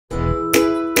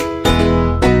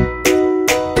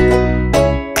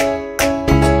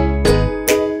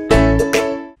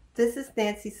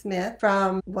Nancy Smith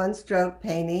from One Stroke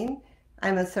Painting.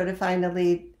 I'm a certifying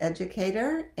elite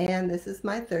educator, and this is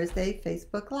my Thursday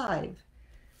Facebook Live.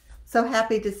 So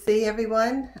happy to see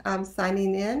everyone. I'm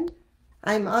signing in.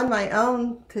 I'm on my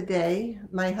own today.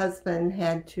 My husband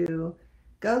had to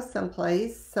go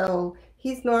someplace, so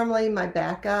he's normally my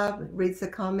backup, reads the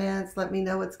comments, let me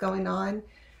know what's going on,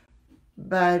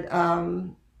 but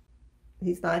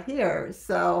he's not here,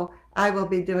 so I will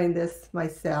be doing this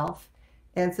myself.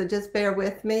 And so just bear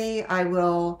with me. I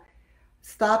will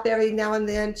stop every now and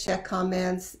then, check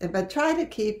comments, but try to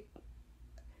keep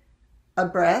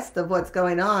abreast of what's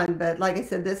going on. But like I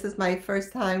said, this is my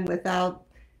first time without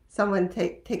someone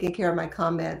taking care of my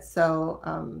comments. So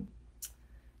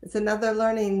it's another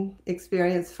learning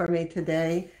experience for me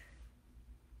today,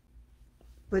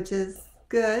 which is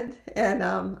good. And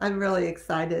I'm really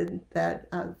excited that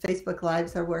Facebook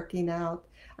Lives are working out.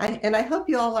 And I hope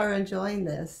you all are enjoying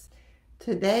this.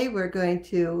 Today we're going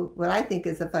to, what I think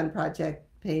is a fun project,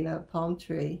 paint a palm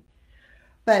tree.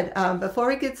 But before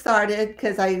we get started,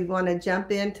 because I want to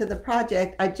jump into the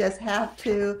project, I just have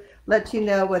to let you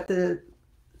know what the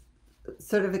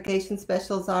certification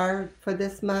specials are for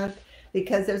this month,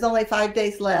 because there's only 5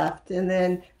 days left, and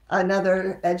then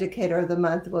another Educator of the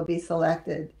Month will be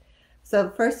selected. So the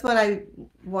first one I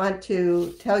want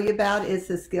to tell you about is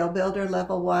the Skill Builder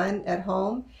Level 1 at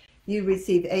home. You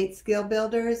receive 8 skill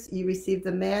builders. You receive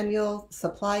the manual,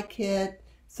 supply kit,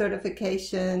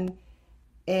 certification,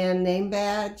 and name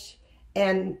badge.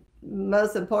 And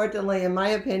most importantly, in my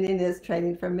opinion, is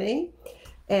training from me.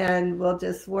 And we'll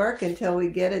just work until we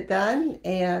get it done.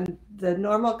 And the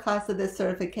normal cost of this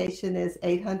certification is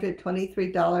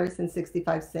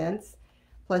 $823.65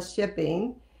 plus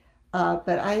shipping.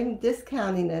 But I'm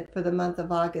discounting it for the month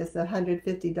of August,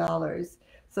 $150.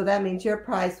 So that means your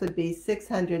price would be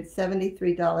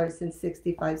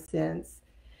 $673.65.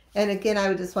 And again, I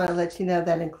would just want to let you know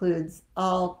that includes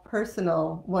all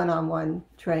personal one-on-one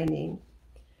training.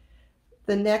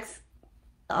 The next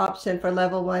option for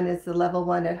level 1 is the level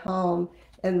 1 at home.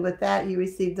 And with that, you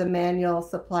receive the manual,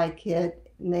 supply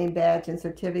kit, name badge, and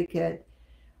certificate.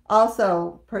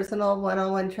 Also, personal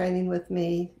one-on-one training with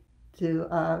me to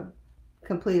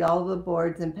complete all of the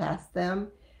boards and pass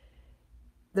them.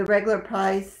 The regular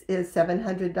price is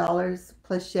 $700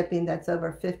 plus shipping. That's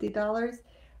over $50.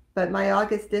 But my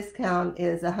August discount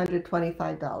is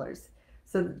 $125.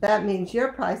 So that means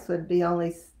your price would be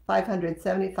only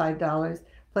 $575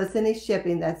 plus any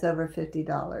shipping that's over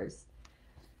 $50.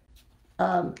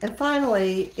 And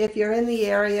finally, if you're in the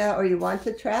area or you want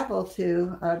to travel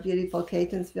to beautiful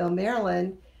Catonsville,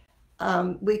 Maryland,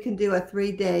 we can do a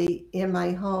 3-day in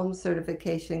my home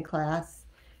certification class.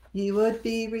 You would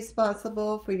be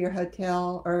responsible for your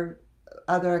hotel or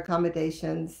other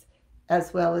accommodations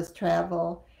as well as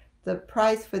travel. The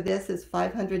price for this is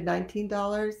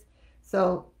 $519.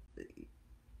 So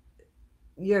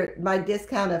my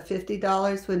discount of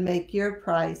 $50 would make your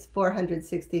price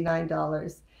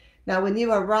 $469. Now, when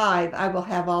you arrive, I will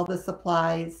have all the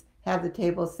supplies, have the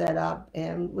table set up,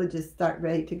 and we'll just start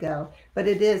ready to go. But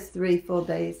it is 3 full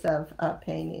days of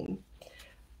painting.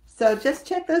 So just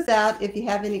check those out. If you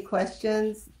have any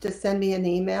questions, just send me an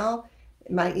email.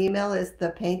 My email is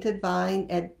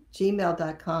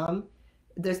thepaintedvine@gmail.com.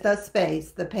 There's no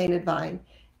space, the Painted Vine.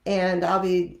 And I'll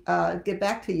be get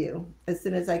back to you as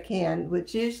soon as I can,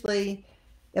 which usually,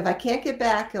 if I can't get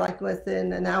back like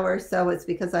within an hour or so, it's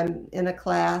because I'm in a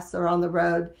class or on the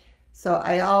road. So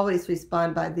I always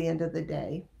respond by the end of the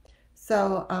day.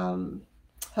 So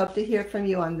hope to hear from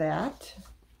you on that.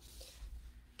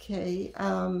 Okay,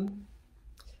 let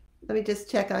me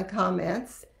just check on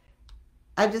comments.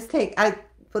 I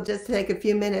will just take a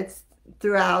few minutes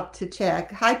throughout to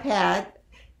check. Hi, Pat.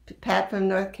 Pat from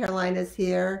North Carolina is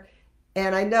here.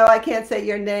 And I know I can't say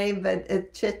your name, but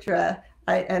it's Chitra,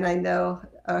 and I know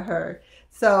her.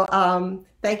 So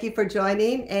thank you for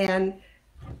joining, and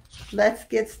let's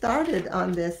get started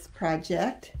on this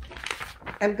project.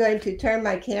 I'm going to turn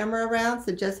my camera around,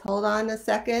 so just hold on a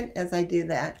second as I do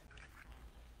that.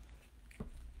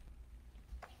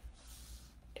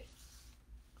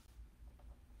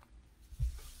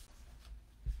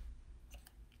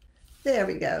 There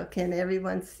we go. Can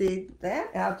everyone see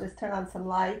that? I'll just turn on some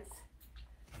lights.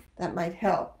 That might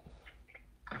help.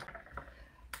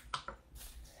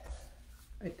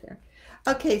 Right there.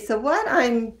 Okay, so what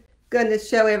I'm going to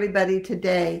show everybody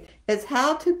today is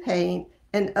how to paint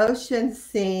an ocean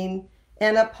scene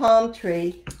and a palm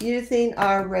tree using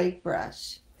our Rake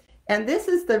brush. And this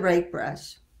is the Rake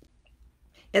brush.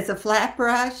 It's a flat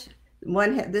brush.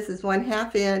 This is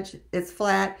 1/2 inch. It's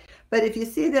flat. But if you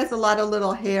see, there's a lot of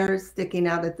little hairs sticking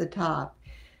out at the top.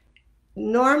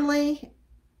 Normally,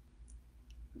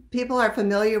 people are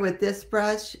familiar with this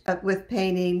brush with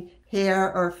painting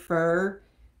hair or fur,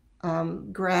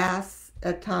 grass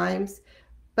at times,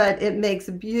 but it makes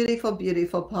beautiful,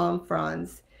 beautiful palm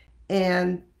fronds.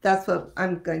 And that's what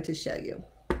I'm going to show you.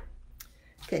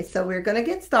 Okay, so we're going to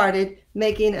get started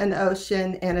making an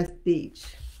ocean and a beach.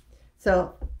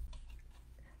 So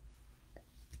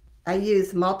I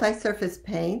use multi-surface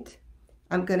paint.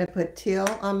 I'm going to put teal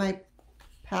on my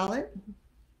palette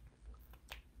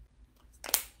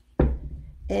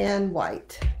and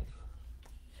white.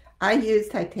 I use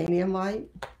titanium white.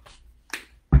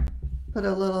 Put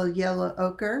a little yellow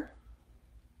ochre.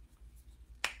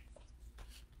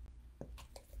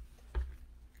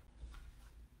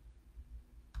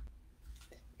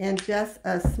 And just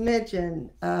a smidgen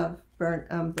of burnt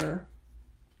umber.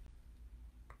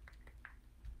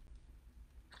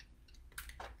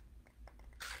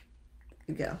 There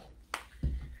you go.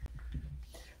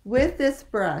 With this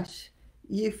brush,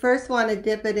 you first want to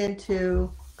dip it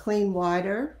into clean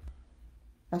water.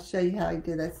 I'll show you how I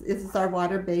do this. This is our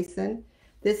water basin.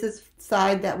 This is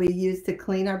side that we use to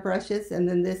clean our brushes, and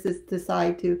then this is the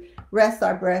side to rest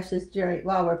our brushes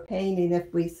while we're painting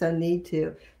if we so need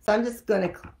to. So I'm just going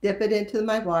to dip it into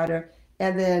my water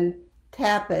and then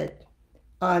tap it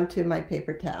onto my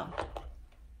paper towel.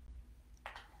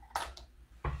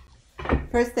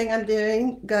 First thing I'm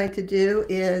going to do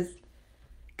is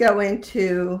go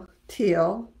into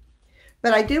teal.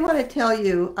 But I do want to tell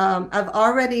you, I've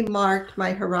already marked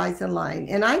my horizon line,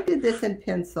 and I did this in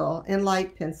pencil, in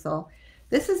light pencil.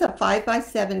 This is a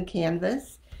 5x7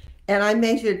 canvas, and I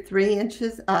measured 3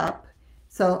 inches up.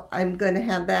 So I'm going to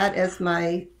have that as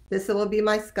this will be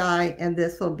my sky, and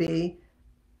this will be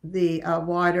the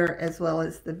water as well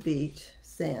as the beach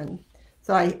sand.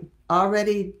 So I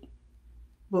already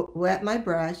wet my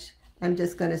brush. I'm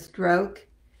just going to stroke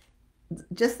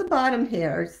just the bottom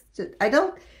hairs.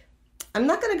 I'm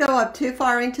not going to go up too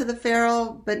far into the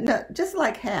ferrule, but no, just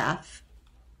like half.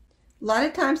 A lot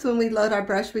of times when we load our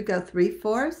brush, we go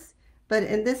 3/4, but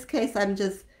in this case, I'm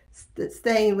just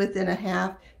staying within a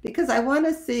half because I want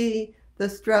to see the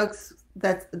strokes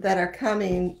that are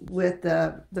coming with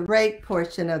the rake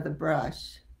portion of the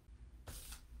brush.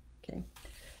 Okay,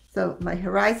 so my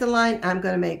horizon line, I'm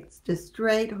going to make just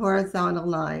straight horizontal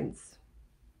lines.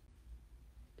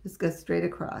 Just go straight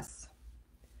across.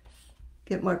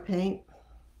 Get more paint.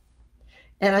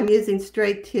 And I'm using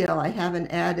straight teal. I haven't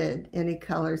added any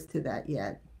colors to that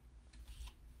yet.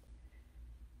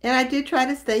 And I do try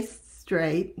to stay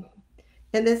straight.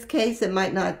 In this case, it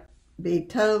might not be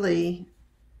totally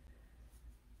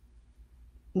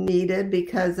needed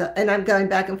because, and I'm going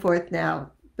back and forth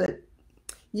now, but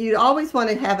you always want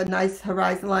to have a nice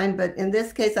horizon line. But in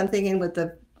this case, I'm thinking with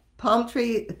the palm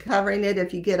tree covering it,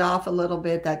 if you get off a little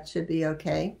bit, that should be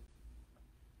okay.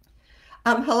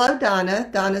 Hello, Donna.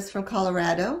 Donna's from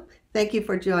Colorado. Thank you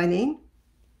for joining.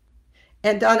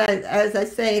 And Donna, as I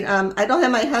say, I don't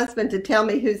have my husband to tell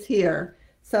me who's here,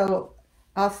 so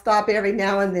I'll stop every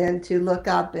now and then to look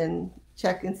up and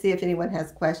check and see if anyone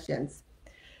has questions.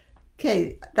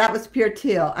 Okay, that was pure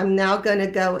teal. I'm now going to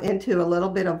go into a little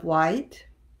bit of white,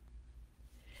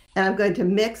 and I'm going to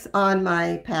mix on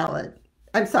my palette.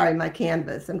 I'm sorry, my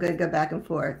canvas. I'm going to go back and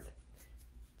forth.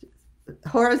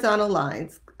 Horizontal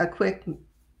lines, a quick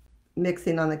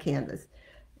mixing on the canvas.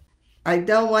 I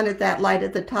don't want it that light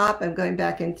at the top. I'm going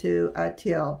back into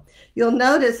teal. You'll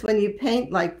notice when you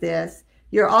paint like this,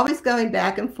 you're always going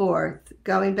back and forth,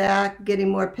 going back, getting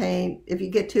more paint. If you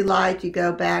get too light, you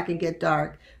go back and get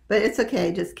dark. But it's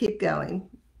okay, just keep going.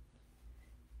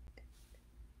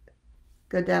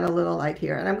 Go down a little light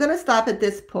here. And I'm going to stop at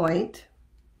this point.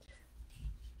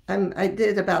 I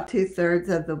did about 2/3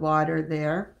 of the water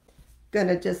there. Going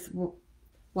to just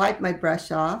wipe my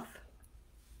brush off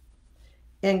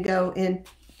and go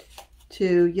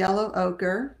into yellow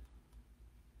ochre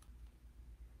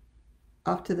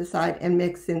off to the side and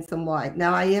mix in some white.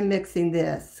 Now I am mixing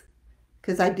this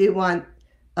because I do want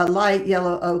a light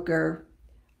yellow ochre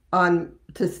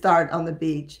to start on the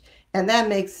beach, and that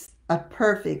makes a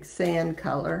perfect sand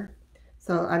color.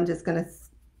 So I'm just going to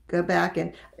go back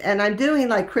and I'm doing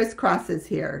like crisscrosses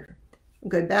here. I'm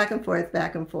going back and forth,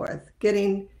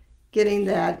 getting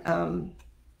that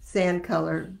sand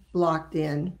color blocked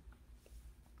in.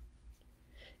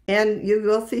 And you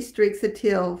will see streaks of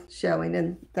teal showing,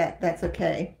 and that's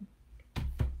okay.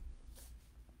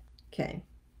 Okay.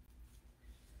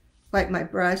 Wipe my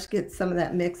brush, get some of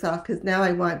that mix off, because now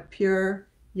I want pure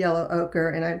yellow ochre.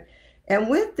 And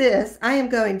with this, I am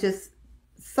going just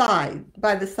side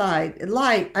by the side,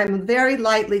 light. I'm very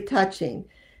lightly touching.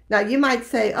 Now you might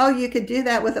say, oh, you could do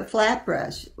that with a flat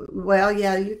brush. Well,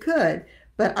 yeah, you could,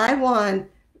 but I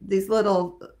want these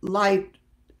little light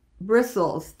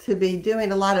bristles to be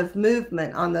doing a lot of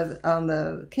movement on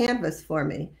the canvas for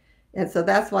me. And so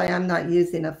that's why I'm not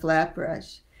using a flat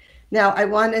brush. Now I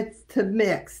want it to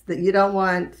mix, that you don't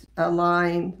want a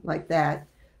line like that.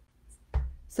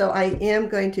 So I am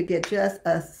going to get just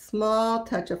a small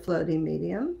touch of floating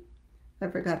medium. I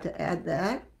forgot to add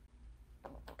that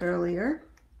earlier.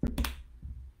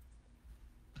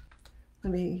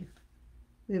 Let me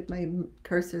move my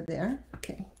cursor there.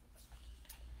 Okay.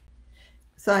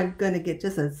 So I'm going to get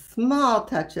just a small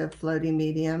touch of floating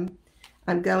medium.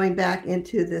 I'm going back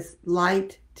into this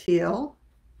light teal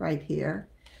right here,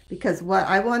 because what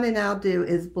I want to now do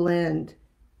is blend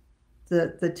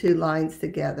the two lines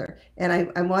together. And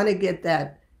I want to get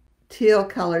that teal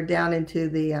color down into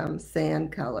the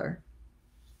sand color.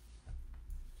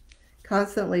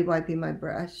 Constantly wiping my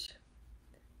brush.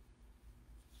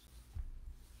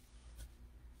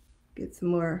 Get some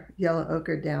more yellow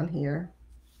ochre down here.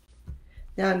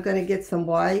 Now I'm going to get some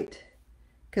white,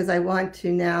 because I want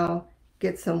to now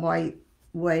get some white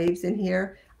waves in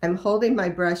here. I'm holding my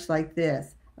brush like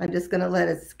this. I'm just going to let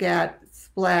it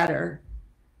splatter.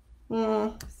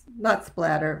 Not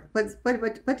splatter.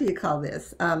 What do you call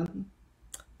this?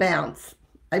 Bounce.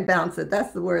 I bounce it.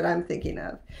 That's the word I'm thinking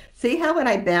of. See how when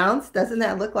I bounce, doesn't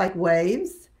that look like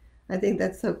waves? I think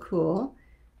that's so cool.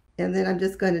 And then I'm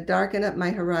just going to darken up my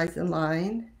horizon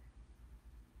line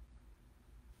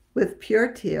with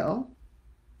pure teal.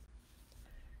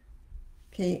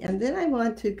 Okay, and then I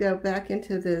want to go back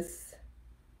into this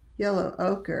yellow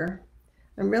ochre.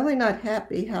 I'm really not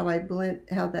happy how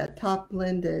that top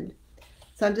blended.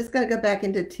 So I'm just going to go back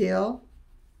into teal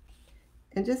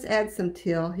and just add some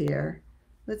teal here.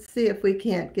 Let's see if we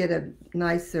can't get a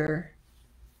nicer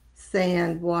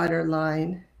sand water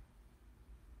line,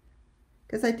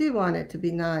 because I do want it to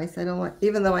be nice. I don't want,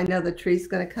 even though I know the tree's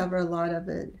going to cover a lot of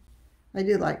it, I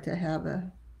do like to have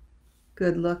a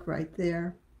good look right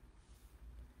there.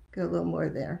 Go a little more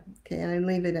there. Okay, and I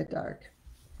leave it at dark.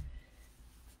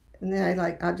 And then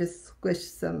I'll just squish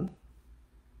some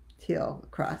teal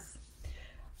across.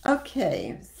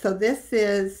 Okay, so this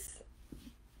is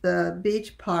the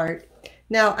beach part.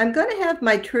 Now I'm going to have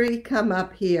my tree come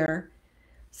up here.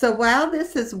 So while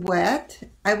this is wet,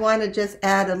 I want to just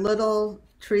add a little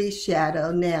tree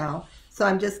shadow now. So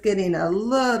I'm just getting a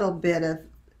little bit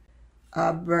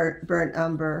of burnt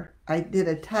umber. I did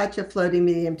a touch of floating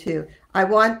medium too. I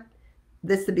want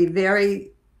this to be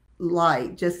very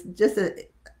light, just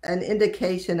an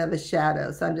indication of a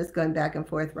shadow. So I'm just going back and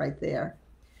forth right there.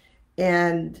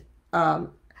 And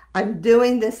I'm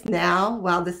doing this now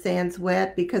while the sand's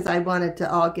wet because I want it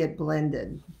to all get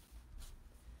blended.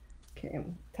 Okay,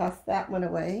 toss that one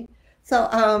away. So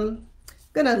I'm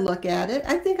gonna look at it.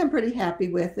 I think I'm pretty happy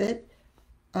with it.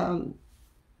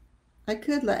 I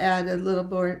could add a little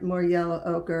more yellow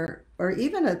ochre or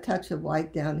even a touch of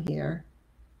white down here.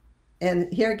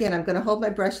 And here again, I'm gonna hold my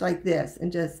brush like this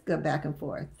and just go back and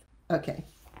forth. Okay.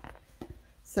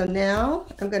 So now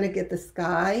I'm going to get the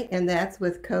sky, and that's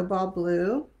with cobalt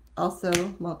blue,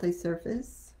 also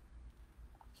multi-surface.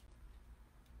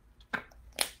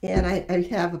 And I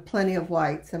have plenty of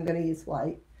white, so I'm going to use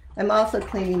white. I'm also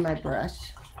cleaning my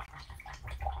brush.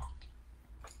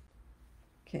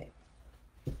 Okay.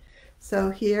 So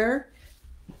here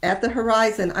at the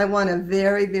horizon, I want a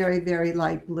very, very, very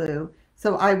light blue.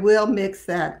 So I will mix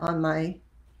that on my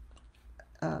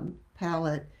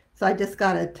palette. So I just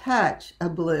got a touch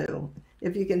of blue.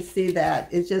 If you can see that,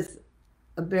 it's just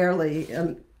barely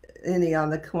any on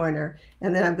the corner.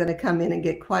 And then I'm going to come in and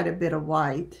get quite a bit of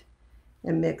white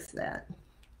and mix that.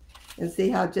 And see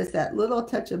how just that little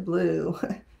touch of blue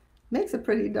makes a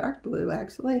pretty dark blue,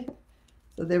 actually.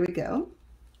 So there we go.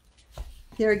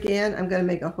 Here again, I'm going to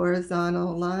make a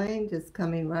horizontal line just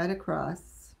coming right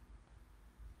across.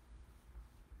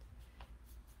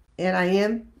 And I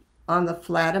am on the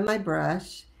flat of my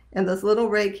brush. And those little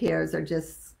rake hairs are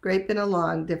just scraping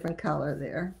along different color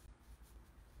there.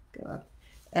 Go up.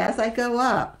 As I go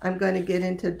up, I'm going to get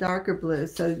into darker blue.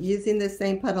 So using the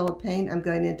same puddle of paint, I'm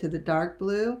going into the dark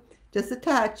blue, just a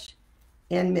touch,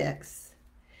 and mix.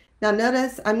 Now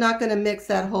notice I'm not going to mix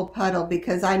that whole puddle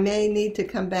because I may need to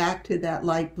come back to that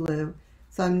light blue.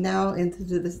 So I'm now into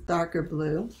this darker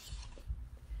blue.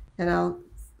 And I'll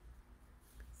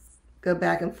go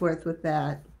back and forth with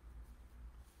that.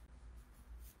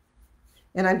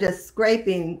 And I'm just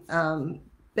scraping,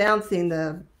 bouncing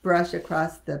the brush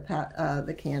across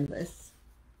the canvas.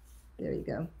 There you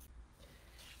go.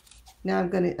 Now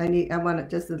I want it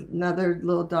just another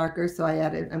little darker, so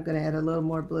I'm going to add a little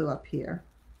more blue up here.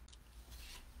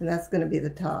 and that's going to be the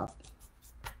top.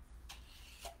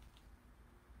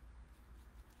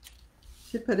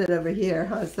 Should put it over here,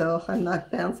 huh? So I'm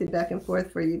not bouncing back and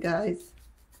forth for you guys.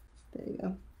 There you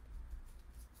go.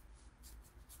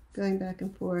 Going back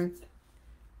and forth.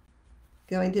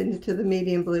 Going into the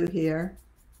medium blue here.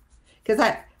 Because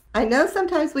I know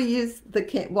sometimes we use the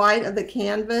white of the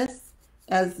canvas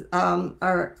as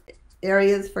our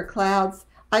areas for clouds.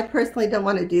 I personally don't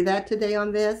want to do that today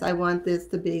on this. I want this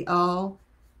to be all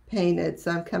painted.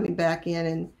 So I'm coming back in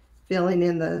and filling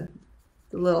in the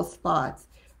little spots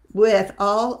with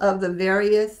all of the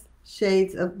various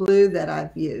shades of blue that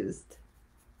I've used.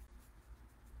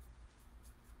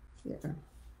 Here.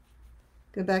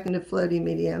 Go back into floating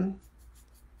medium.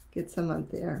 Get some up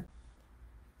there.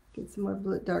 Get some more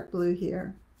blue, dark blue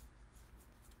here.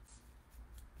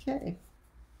 Okay.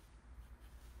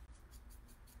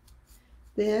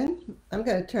 Then I'm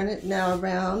going to turn it now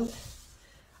around.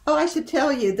 Oh, I should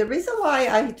tell you, the reason why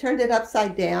I turned it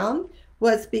upside down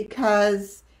was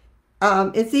because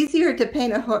it's easier to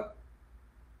paint a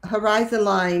horizon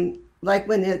line like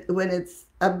when it's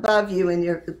above you and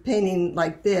you're painting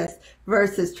like this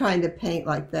versus trying to paint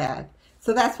like that.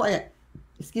 So that's why,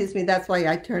 excuse me, that's why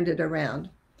I turned it around.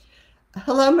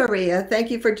 Hello, Maria.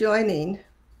 Thank you for joining.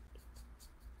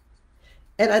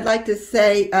 And I'd like to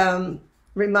say,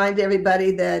 remind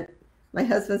everybody that my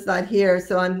husband's not here,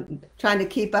 so I'm trying to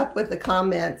keep up with the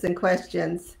comments and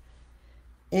questions.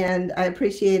 And I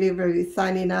appreciate everybody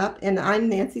signing up. And I'm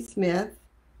Nancy Smith,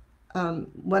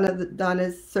 one of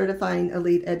Donna's Certifying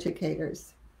Elite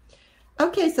Educators.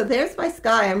 Okay, so there's my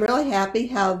sky. I'm really happy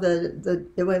how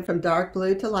it went from dark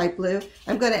blue to light blue.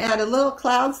 I'm going to add a little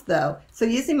clouds though. So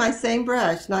using my same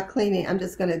brush, not cleaning, I'm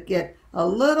just going to get a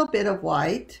little bit of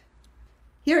white.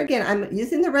 Here again, I'm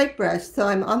using the rake brush, so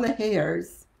I'm on the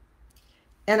hairs.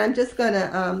 And I'm just going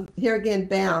to, here again,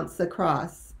 bounce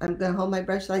across. I'm going to hold my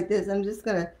brush like this. I'm just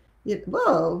going to,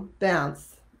 whoa,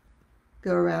 bounce.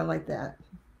 Go around like that.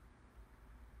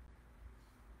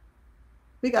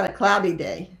 We got a cloudy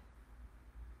day.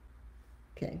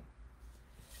 Okay.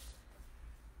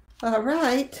 All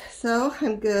right, so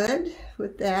I'm good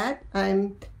with that.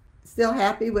 I'm still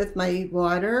happy with my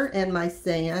water and my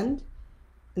sand.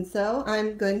 And so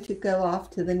I'm going to go off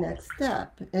to the next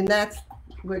step. And that's,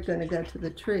 we're going to go to the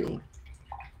tree.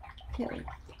 Okay.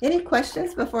 Any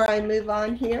questions before I move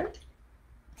on here?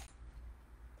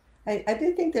 I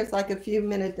do think there's like a few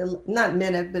minute, not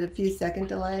minute, but a few second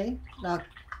delay. I'll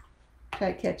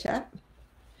try to catch up.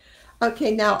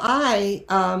 Okay, now I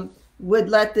would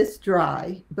let this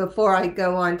dry before I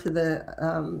go on to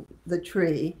the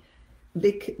tree.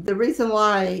 The reason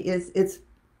why is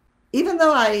even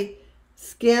though I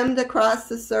skimmed across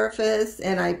the surface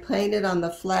and I painted on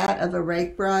the flat of a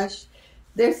rake brush,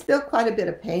 there's still quite a bit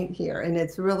of paint here and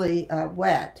it's really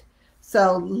wet.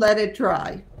 So let it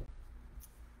dry.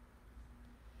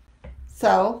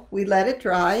 So we let it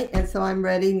dry, and so I'm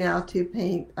ready now to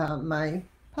paint my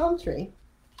palm tree.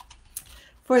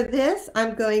 For this,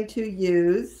 I'm going to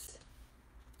use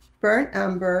burnt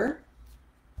umber.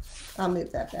 I'll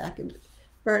move that back.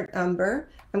 Burnt umber.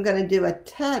 I'm going to do a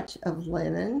touch of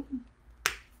linen.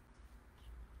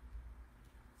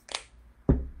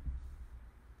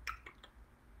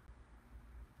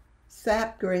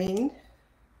 Sap green.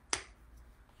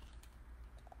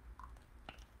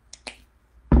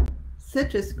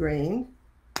 Citrus green.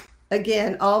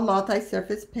 Again, all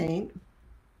multi-surface paint.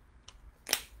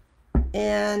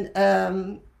 And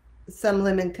some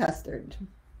lemon custard.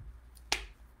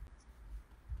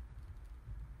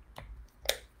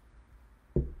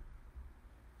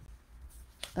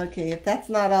 Okay, if that's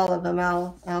not all of them,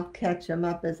 I'll catch them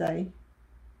up as I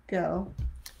go.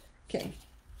 Okay,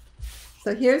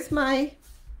 so here's my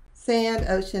sand,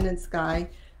 ocean, and sky.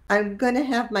 I'm going to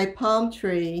have my palm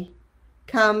tree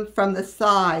come from the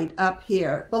side up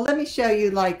here. Well, let me show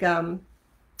you like the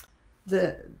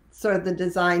sort of the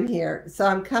design here. So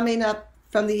I'm coming up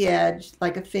from the edge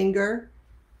like a finger,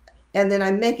 and then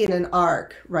I'm making an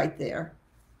arc right there.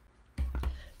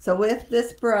 So with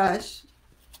this brush,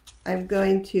 I'm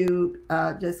going to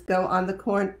just go on the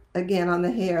corner again on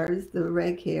the hairs, the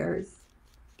rake hairs,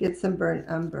 get some burnt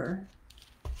umber.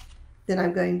 Then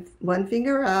I'm going one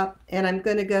finger up, and I'm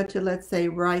going to go to, let's say,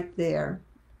 right there.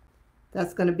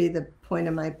 That's going to be the point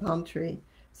of my palm tree.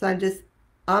 So I'm just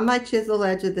on my chisel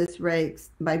edge of this rake,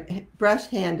 my brush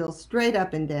handle straight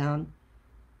up and down,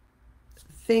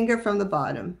 finger from the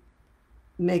bottom,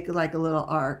 make like a little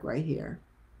arc right here.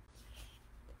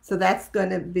 So that's going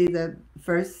to be the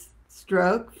first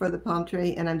stroke for the palm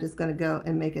tree, and I'm just going to go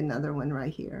and make another one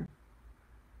right here.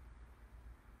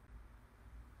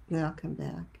 Then I'll come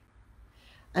back.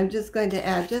 I'm just going to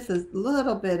add just a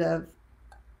little bit of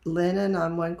linen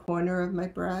on one corner of my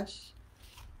brush,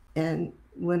 and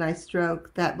when I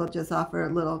stroke, that will just offer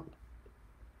a little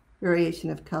variation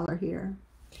of color here.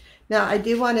 Now I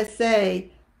do want to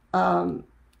say, don't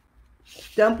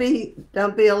be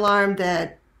alarmed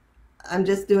that I'm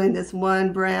just doing this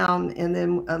one brown and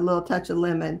then a little touch of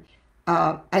lemon.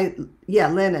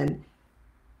 Linen,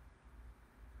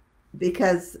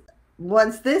 because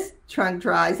once this trunk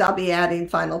dries, I'll be adding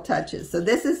final touches. So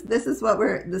this is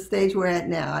what the stage we're at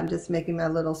now. I'm just making my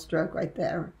little stroke right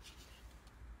there,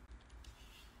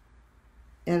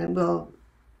 and we'll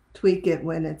tweak it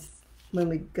when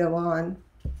we go on.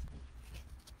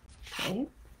 Okay.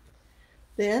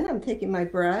 Then I'm taking my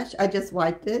brush. I just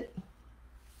wiped it.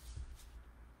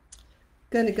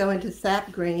 Going to go into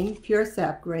sap green, pure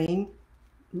sap green.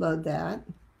 Load that.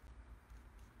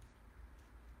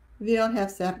 If you don't have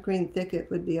sap green thick, it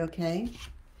would be okay.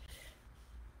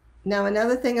 Now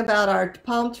another thing about our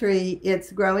palm tree,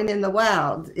 it's growing in the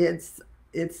wild. It's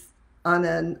on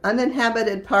an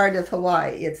uninhabited part of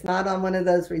Hawaii. It's not on one of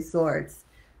those resorts.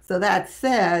 So that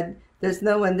said, there's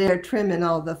no one there trimming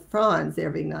all the fronds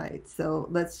every night. So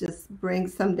let's just bring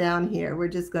some down here. We're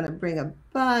just going to bring a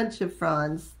bunch of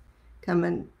fronds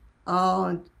coming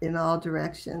in all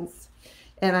directions.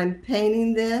 And I'm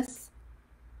painting this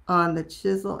on the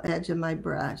chisel edge of my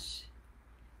brush.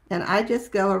 And I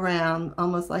just go around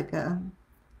almost like a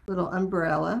little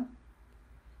umbrella.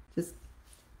 Just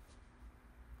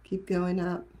keep going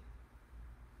up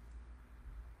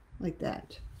like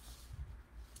that.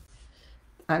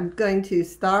 I'm going to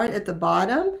start at the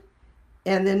bottom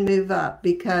and then move up,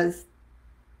 because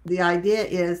the idea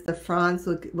is the fronds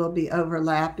will be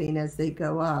overlapping as they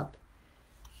go up.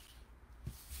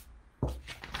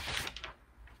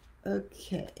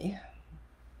 Okay.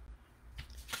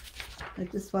 I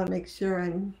just want to make sure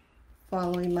I'm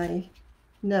following my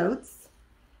notes.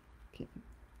 Okay.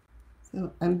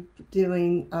 So I'm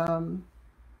doing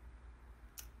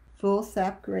full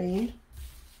sap green.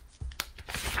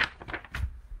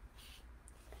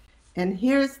 And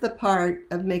here's the part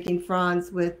of making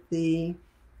fronds with the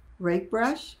rake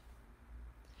brush.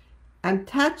 I'm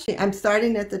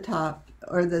starting at the top,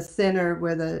 or the center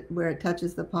where it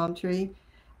touches the palm tree.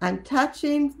 I'm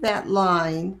touching that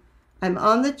line. I'm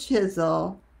on the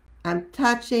chisel. I'm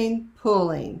touching,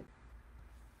 pulling.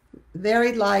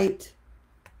 Very light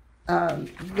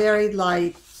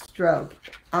stroke.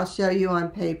 I'll show you on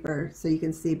paper so you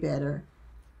can see better.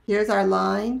 Here's our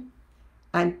line.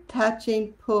 I'm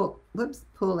touching,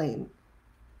 pulling.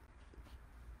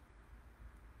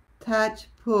 Touch,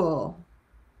 pull.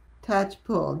 Touch,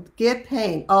 pull. Get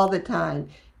paint all the time.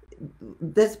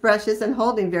 This brush isn't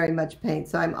holding very much paint,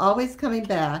 so I'm always coming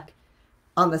back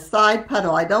on the side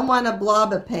puddle. I don't want a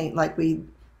blob of paint like we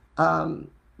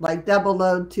like double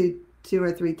load two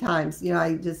or three times. You know,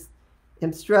 I just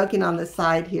am stroking on the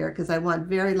side here because I want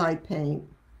very light paint,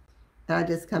 and I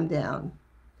just come down.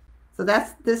 So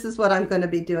this is what I'm going to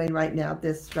be doing right now,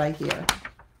 this right here.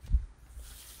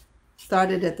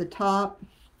 Started at the top,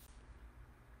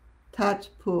 touch,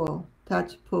 pull,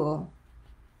 touch, pull,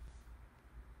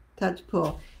 touch,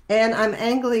 pull. And I'm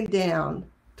angling down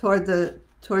toward the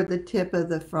tip of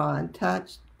the frond.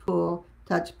 Touch, pull,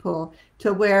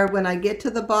 to where when I get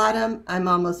to the bottom, I'm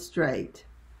almost straight.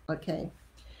 Okay.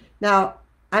 Now,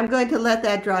 I'm going to let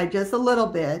that dry just a little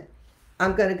bit.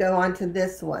 I'm going to go on to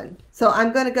this one. So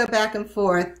I'm going to go back and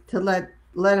forth to let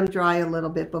them dry a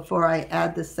little bit before I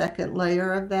add the second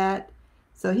layer of that.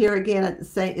 So here again,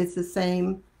 it's the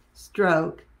same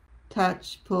stroke.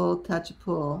 Touch, pull, touch,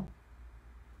 pull.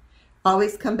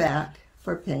 Always come back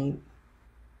for paint.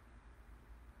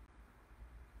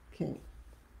 Okay.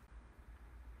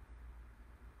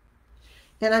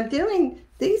 And I'm doing,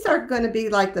 these are going to be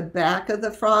like the back of the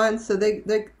frond, so they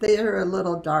are a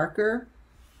little darker.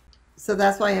 So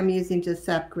that's why I'm using just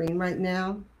sap green right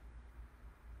now.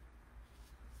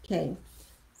 Okay,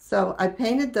 so I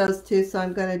painted those two, so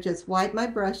I'm going to just wipe my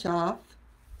brush off.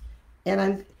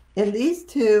 And in these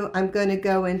two, I'm going to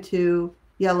go into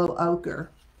yellow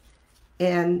ochre.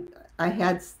 And I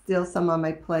had still some on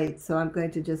my plate, so I'm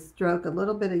going to just stroke a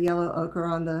little bit of yellow ochre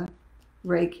on the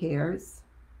rake hairs.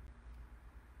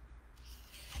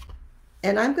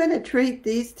 And I'm going to treat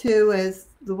these two as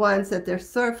the ones that they're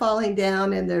sort of falling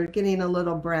down and they're getting a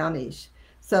little brownish.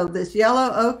 So this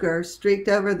yellow ochre streaked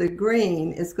over the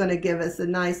green is going to give us a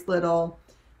nice little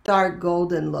dark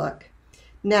golden look.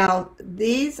 Now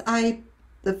these,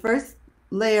 the first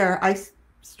layer I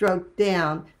stroked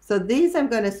down. So these I'm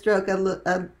going to stroke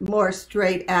a more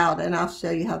straight out, and I'll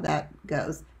show you how that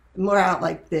goes. More out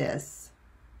like this.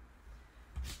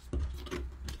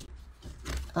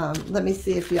 Let me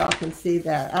see if y'all can see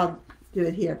that. I'll do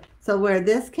it here. So where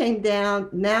this came down,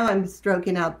 now I'm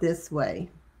stroking out this way.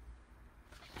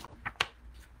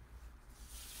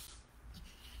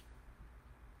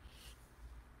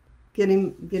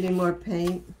 Getting more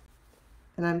paint,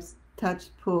 and I'm touch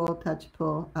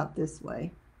pull out this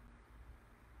way.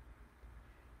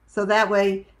 So that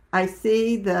way I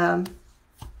see the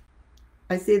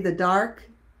dark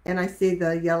and I see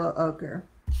the yellow ochre.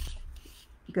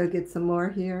 Go get some more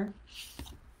here.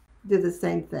 Do the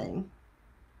same thing.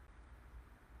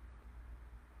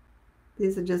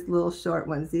 These are just little short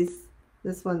ones.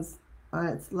 This one's on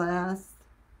its last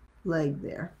leg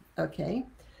there. Okay.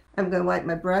 I'm going to wipe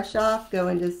my brush off, go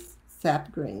into sap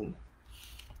green.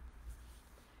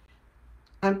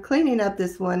 I'm cleaning up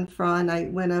this one frond. I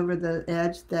went over the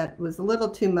edge that was a little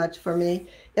too much for me.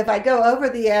 If I go over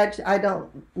the edge, I don't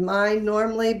mind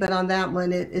normally, but on that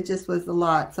one, it just was a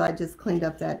lot. So I just cleaned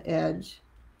up that edge.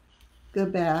 Go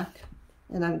back,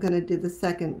 and I'm going to do the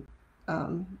second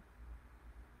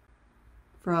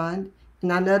frond.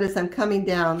 And I notice I'm coming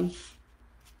down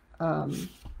a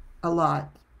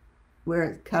lot,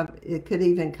 where it could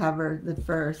even cover the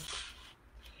first,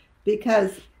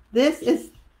 because this is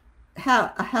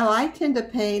how I tend to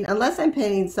paint, unless I'm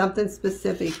painting something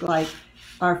specific like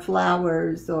our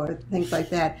flowers or things like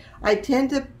that. I tend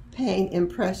to paint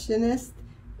impressionist,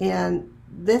 and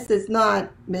this is not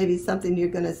maybe something you're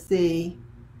going to see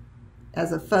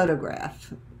as a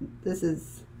photograph. This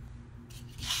is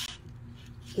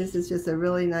just a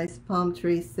really nice palm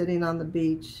tree sitting on the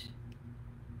beach,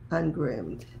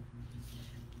 ungroomed.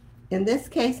 In this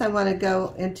case, I want to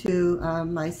go into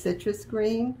my citrus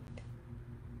green.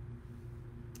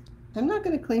 I'm not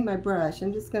going to clean my brush.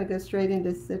 I'm just going to go straight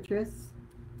into citrus.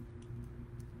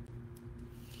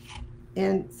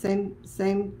 And same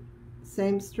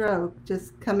stroke,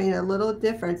 just coming a little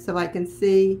different so I can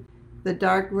see the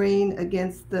dark green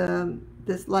against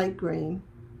this light green.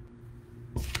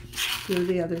 Do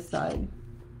the other side.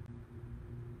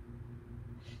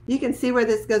 You can see where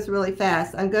this goes really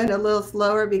fast. I'm going a little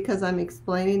slower because I'm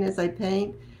explaining as I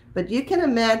paint, but you can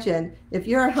imagine if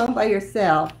you're at home by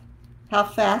yourself, how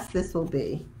fast this will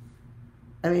be.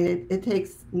 I mean, it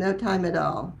takes no time at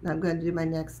all. Now I'm going to do my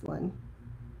next one.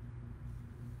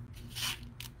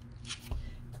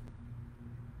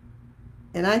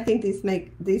 And I think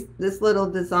this little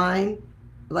design,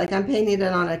 like I'm painting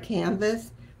it on a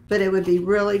canvas, but it would be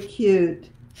really cute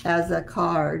as a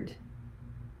card.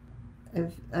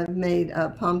 I've made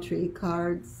palm tree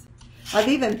cards. I've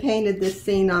even painted this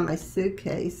scene on my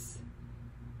suitcase,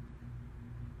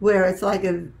 where it's like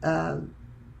a,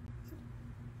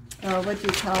 what do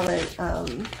you call it?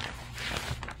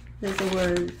 There's a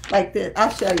word, like this. I'll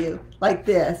show you, like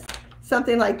this.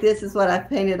 Something like this is what I've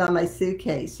painted on my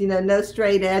suitcase. You know, no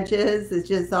straight edges. It's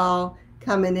just all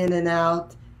coming in and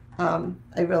out.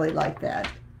 I really like that.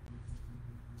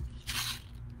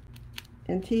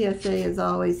 And TSA is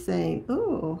always saying,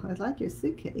 "Ooh, I like your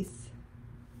suitcase."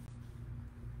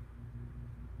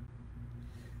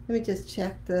 Let me just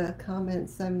check the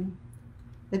comments.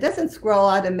 It doesn't scroll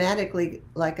automatically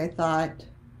like I thought.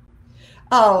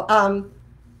 Oh,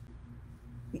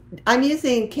 I'm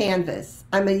using canvas.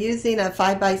 I'm using a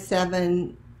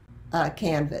 5x7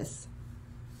 canvas.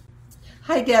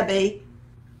 Hi, Debbie.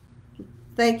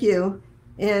 Thank you.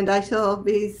 And I shall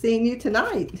be seeing you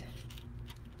tonight.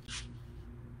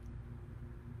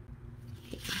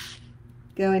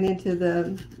 Going into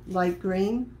the light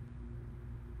green.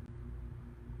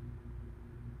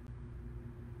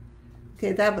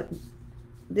 Okay,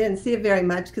 didn't see it very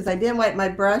much because I didn't wipe my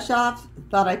brush off.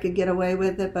 Thought I could get away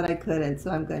with it, but I couldn't. So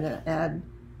I'm going to add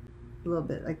a little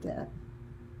bit like that.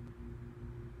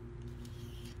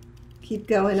 Keep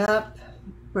going up.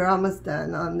 We're almost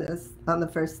done on the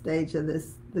first stage of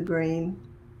the green.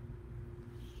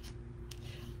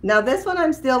 Now this one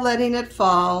I'm still letting it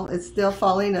fall. It's still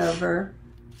falling over.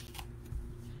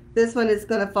 This one is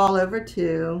going to fall over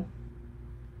too.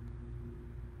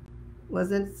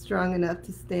 Wasn't strong enough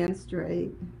to stand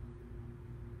straight.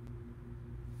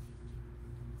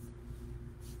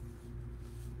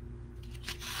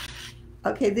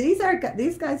 Okay, these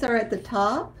guys are at the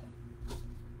top.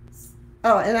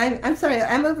 Oh, and I'm sorry,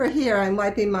 I'm over here. I'm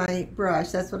wiping my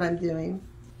brush. That's what I'm doing.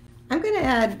 I'm going to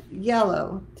add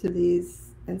yellow to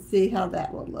these and see how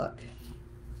that will look.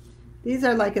 These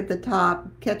are like at the top,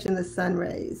 catching the sun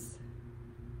rays.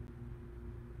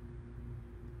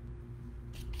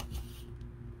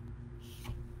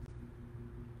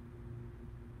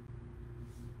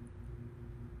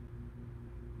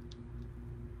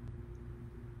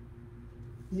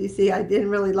 you see I didn't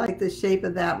really like the shape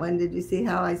of that one? Did you see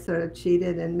how I sort of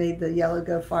cheated and made the yellow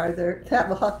go farther? That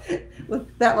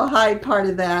will hide part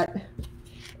of that.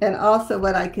 And also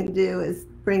what I can do is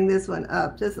bring this one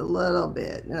up just a little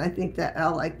bit. And I think that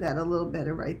I'll like that a little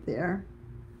better right there.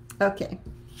 Okay.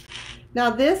 Now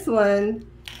this one,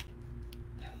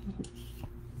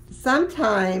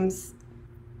 sometimes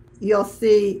you'll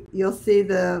see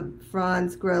the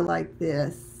fronds grow like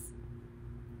this.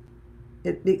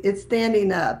 It's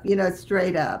standing up, you know,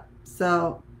 straight up.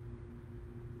 So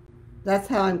that's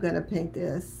how I'm going to paint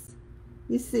this.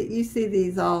 You see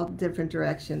these all different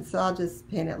directions. So I'll just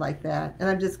paint it like that. And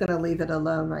I'm just going to leave it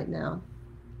alone right now.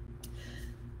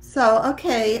 So,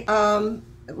 okay,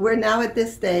 we're now at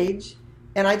this stage.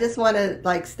 And I just want to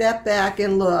like step back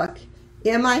and look.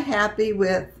 Am I happy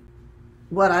with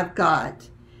what I've got?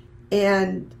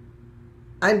 And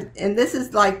this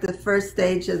is like the first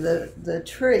stage of the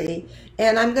tree,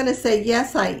 and I'm going to say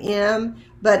yes I am,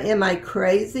 but am I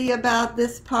crazy about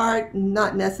this part?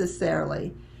 Not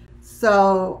necessarily.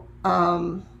 So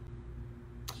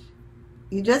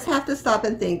you just have to stop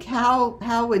and think,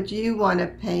 how would you want to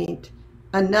paint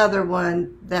another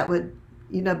one that would,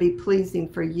 you know, be pleasing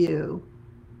for you?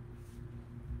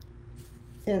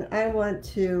 And I want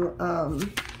to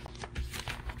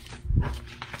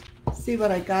see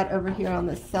what I got over here on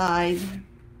the side.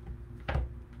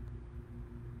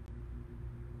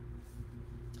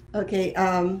 Okay,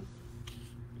 I'm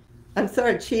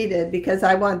sort of cheated because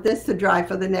I want this to dry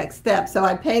for the next step. So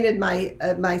I painted my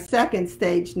my second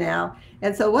stage now.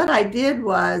 And so what I did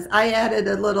was I added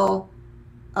a little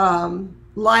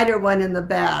lighter one in the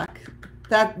back.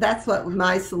 That's what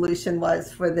my solution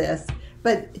was for this.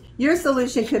 But your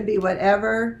solution could be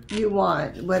whatever you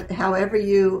want, however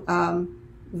you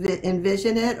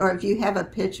envision it, or if you have a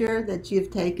picture that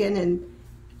you've taken and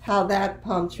how that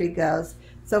palm tree goes.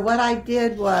 So what I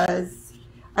did was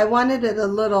I wanted it a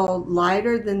little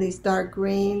lighter than these dark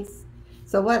greens.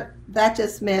 So what that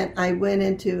just meant, I went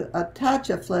into a touch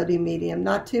of floating medium,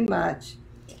 not too much,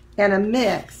 and a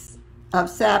mix of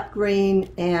sap green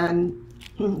and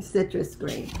citrus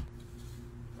green.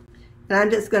 And I'm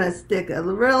just going to stick a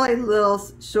really little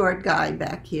short guy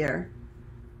back here,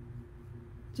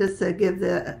 just to give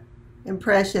the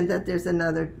impression that there's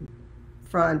another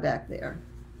frond back there.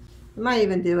 I might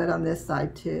even do it on this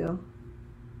side too.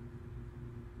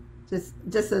 Just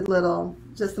some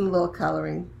little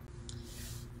coloring.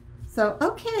 So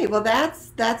okay, well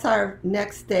that's our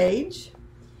next stage.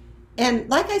 And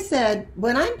like I said,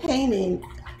 when I'm painting,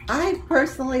 I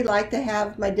personally like to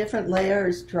have my different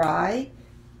layers dry,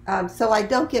 so I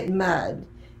don't get mud.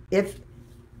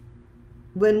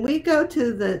 When we go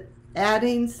to the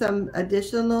adding some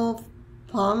additional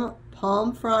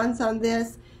palm fronds on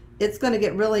this, it's going to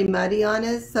get really muddy on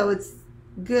us, so it's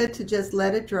good to just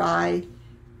let it dry.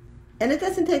 And it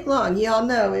doesn't take long. You all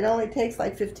know it only takes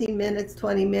like 15 minutes,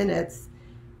 20 minutes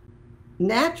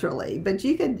naturally, but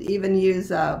you could even use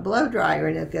a blow dryer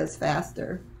and it goes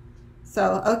faster.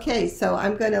 So okay, so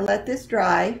I'm going to let this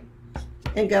dry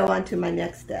and go on to my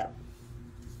next step.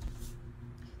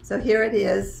 So here it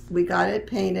is, we got it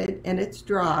painted and it's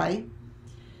dry.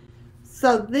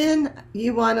 So then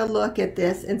you want to look at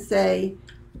this and say,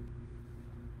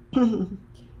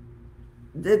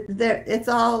 it's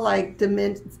all like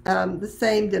the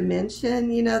same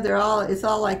dimension, you know, it's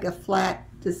all like a flat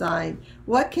design.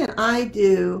 What can I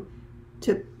do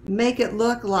to make it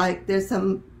look like there's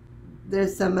some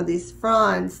of these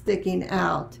fronds sticking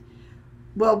out?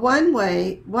 Well,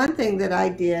 one thing that I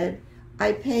did,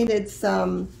 I painted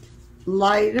some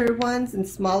lighter ones and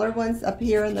smaller ones up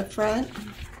here in the front.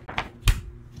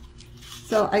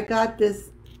 So I got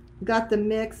the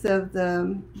mix of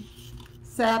the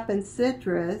sap and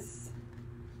citrus.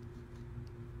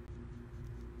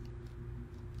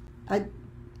 I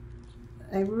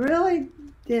really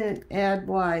didn't add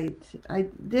white. I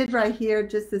did right here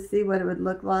just to see what it would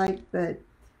look like, but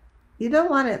you don't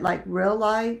want it like real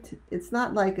light. It's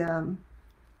not like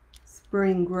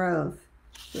spring growth.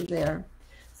 So there.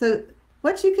 So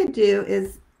what you could do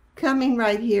is, coming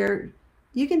right here,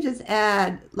 you can just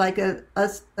add like a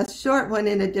short one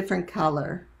in a different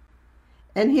color.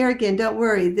 And here again, don't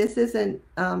worry, this isn't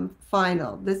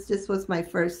final. This just was my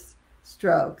first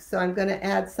stroke. So I'm going to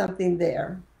add something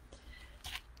there.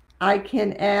 I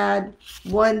can add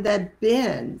one that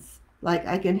bends. Like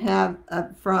I can have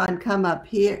a frond come up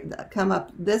here, come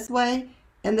up this way,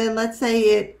 and then let's say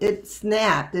it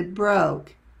snapped, it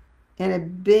broke, and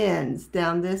it bends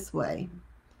down this way.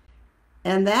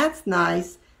 And that's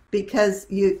nice because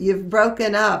you've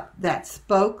broken up that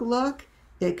spoke look.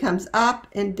 It comes up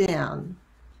and down.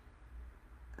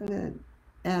 I'm going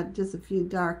to add just a few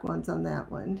dark ones on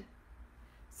that one.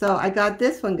 So I got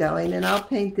this one going, and I'll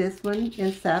paint this one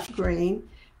in sap green.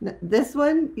 This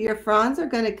one, your fronds are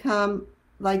going to come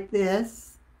like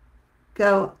this,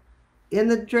 go in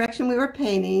the direction we were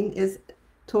painting, is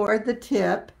toward the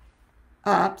tip,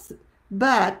 ups,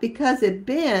 but because it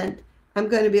bent, I'm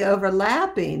going to be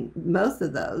overlapping most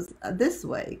of those this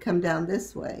way, come down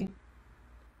this way,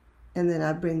 and then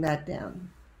I'll bring that down.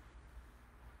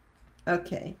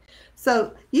 Okay,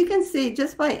 so you can see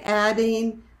just by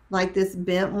adding like this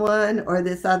bent one or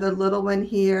this other little one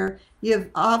here, you've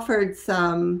offered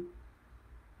some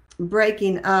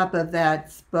breaking up of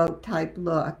that spoke type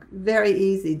look. Very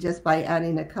easy just by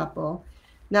adding a couple.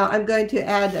 Now I'm going to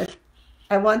add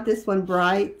I want this one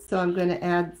bright, so I'm going to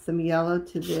add some yellow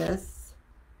to this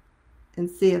and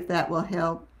see if that will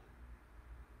help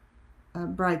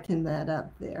brighten that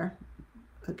up there.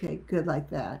 Okay, good, like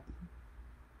that.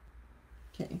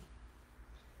 Okay.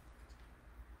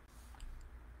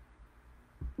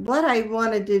 What I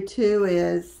want to do too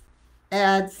is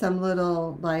add some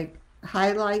little like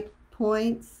highlight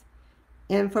points.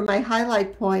 And for my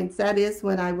highlight points, that is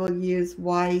when I will use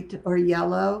white or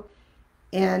yellow.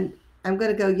 And I'm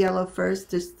going to go yellow first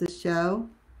just to show.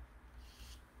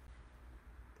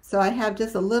 So I have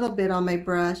just a little bit on my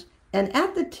brush. And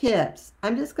at the tips,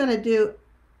 I'm just going to do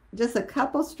just a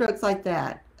couple strokes like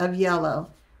that of yellow.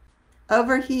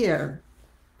 Over here,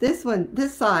 this one,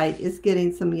 this side is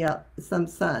getting some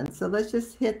sun. So let's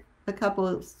just hit a couple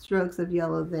of strokes of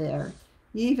yellow there.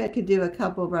 You even could do a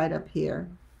couple right up here.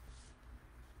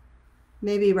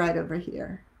 Maybe right over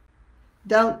here.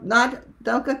 Don't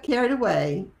get carried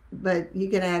away, but you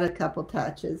can add a couple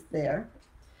touches there.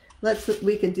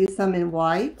 We could do some in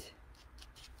white.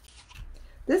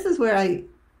 This is where I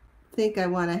think I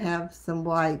want to have some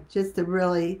white just to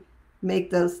really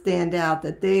make those stand out,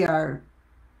 that they are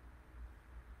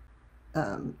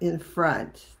in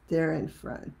front. They're in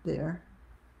front there.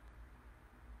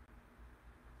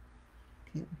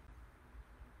 Okay.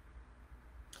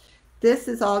 This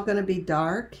is all going to be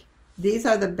dark. These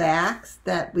are the backs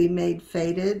that we made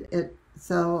faded.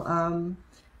 So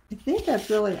I think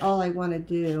that's really all I want to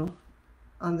do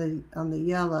on the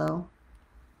yellow.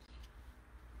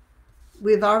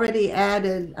 We've already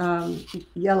added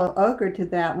yellow ochre to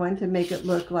that one to make it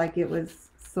look like it was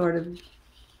sort of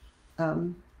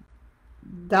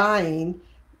dying.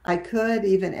 I could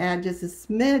even add just a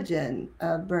smidgen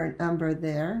of burnt umber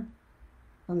there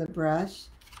on the brush,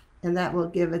 and that will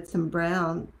give it some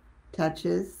brown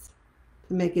touches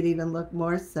to make it even look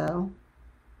more so.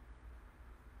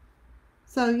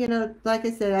 So, you know, like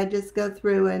I said, I just go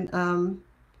through and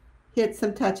hit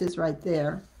some touches right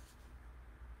there.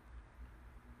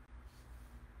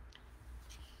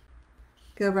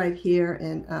 Go right here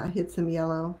and hit some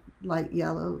yellow, light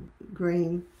yellow,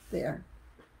 green there.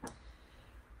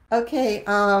 Okay,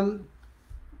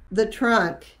 the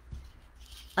trunk.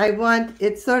 I want,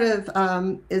 it sort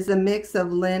of is a mix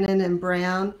of linen and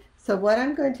brown. So what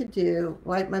I'm going to do,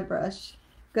 wipe my brush,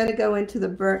 I'm going to go into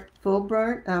the full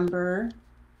burnt umber.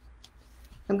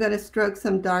 I'm going to stroke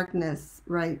some darkness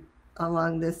right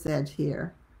along this edge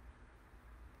here.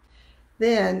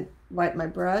 Then wipe my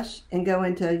brush and go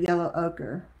into yellow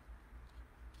ochre.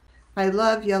 I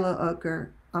love yellow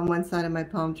ochre on one side of my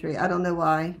palm tree. I don't know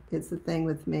why, it's the thing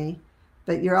with me,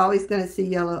 but you're always going to see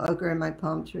yellow ochre in my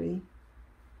palm tree.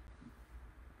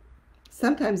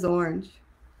 Sometimes orange.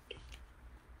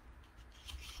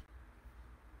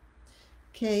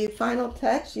 Okay, final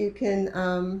touch, you can,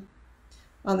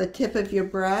 on the tip of your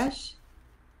brush.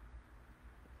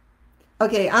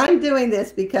 Okay, I'm doing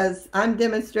this because I'm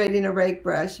demonstrating a rake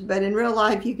brush, but in real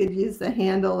life you could use the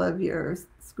handle of your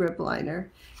script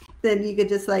liner. Then you could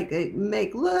just like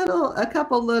make a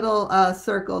couple little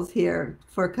circles here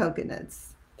for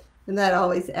coconuts. And that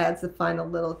always adds a final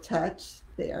little touch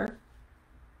there.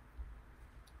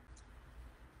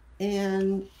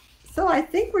 And so I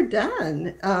think we're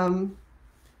done.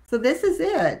 So this is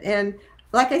it. And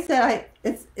like I said,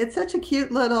 it's such a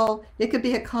cute little, it could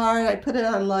be a card. I put it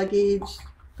on luggage,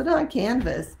 put it on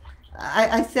canvas.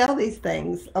 I sell these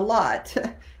things a lot.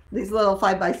 These little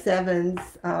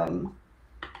 5x7s.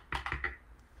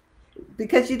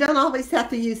 Because you don't always have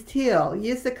to use teal.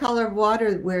 Use the color of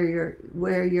water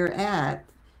where you're at.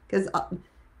 Because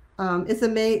it's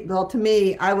amazing. Well, to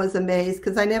me, I was amazed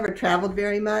because I never traveled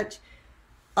very much.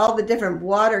 All the different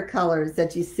watercolors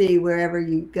that you see wherever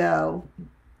you go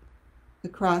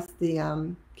across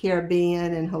the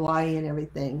Caribbean and Hawaii and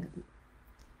everything.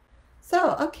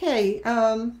 So, okay,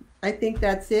 I think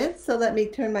that's it. So let me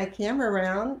turn my camera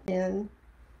around and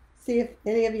see if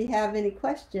any of you have any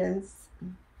questions.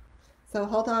 So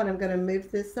hold on, I'm going to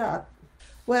move this up.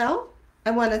 Well,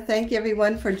 I want to thank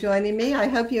everyone for joining me. I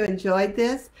hope you enjoyed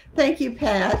this. Thank you,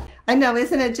 Pat. I know,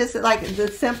 isn't it just like the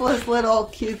simplest little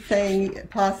cute thing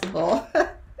possible?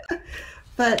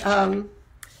 But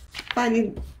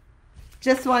finding,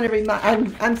 just want to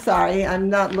remind, I'm sorry, I'm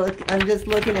just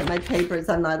looking at my papers.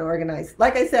 I'm not organized.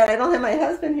 Like I said, I don't have my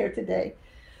husband here today.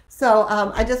 So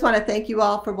I just want to thank you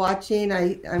all for watching.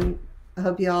 I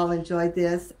hope you all enjoyed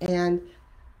this, and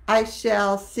I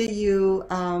shall see you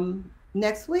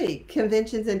next week.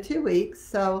 Convention's in 2 weeks,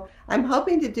 so I'm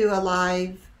hoping to do a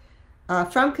live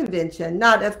from convention.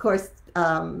 Not, of course,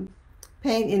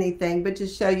 paint anything, but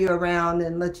just show you around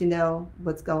and let you know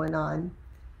what's going on.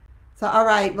 So, all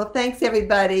right. Well, thanks,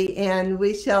 everybody, and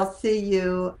we shall see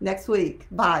you next week.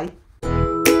 Bye.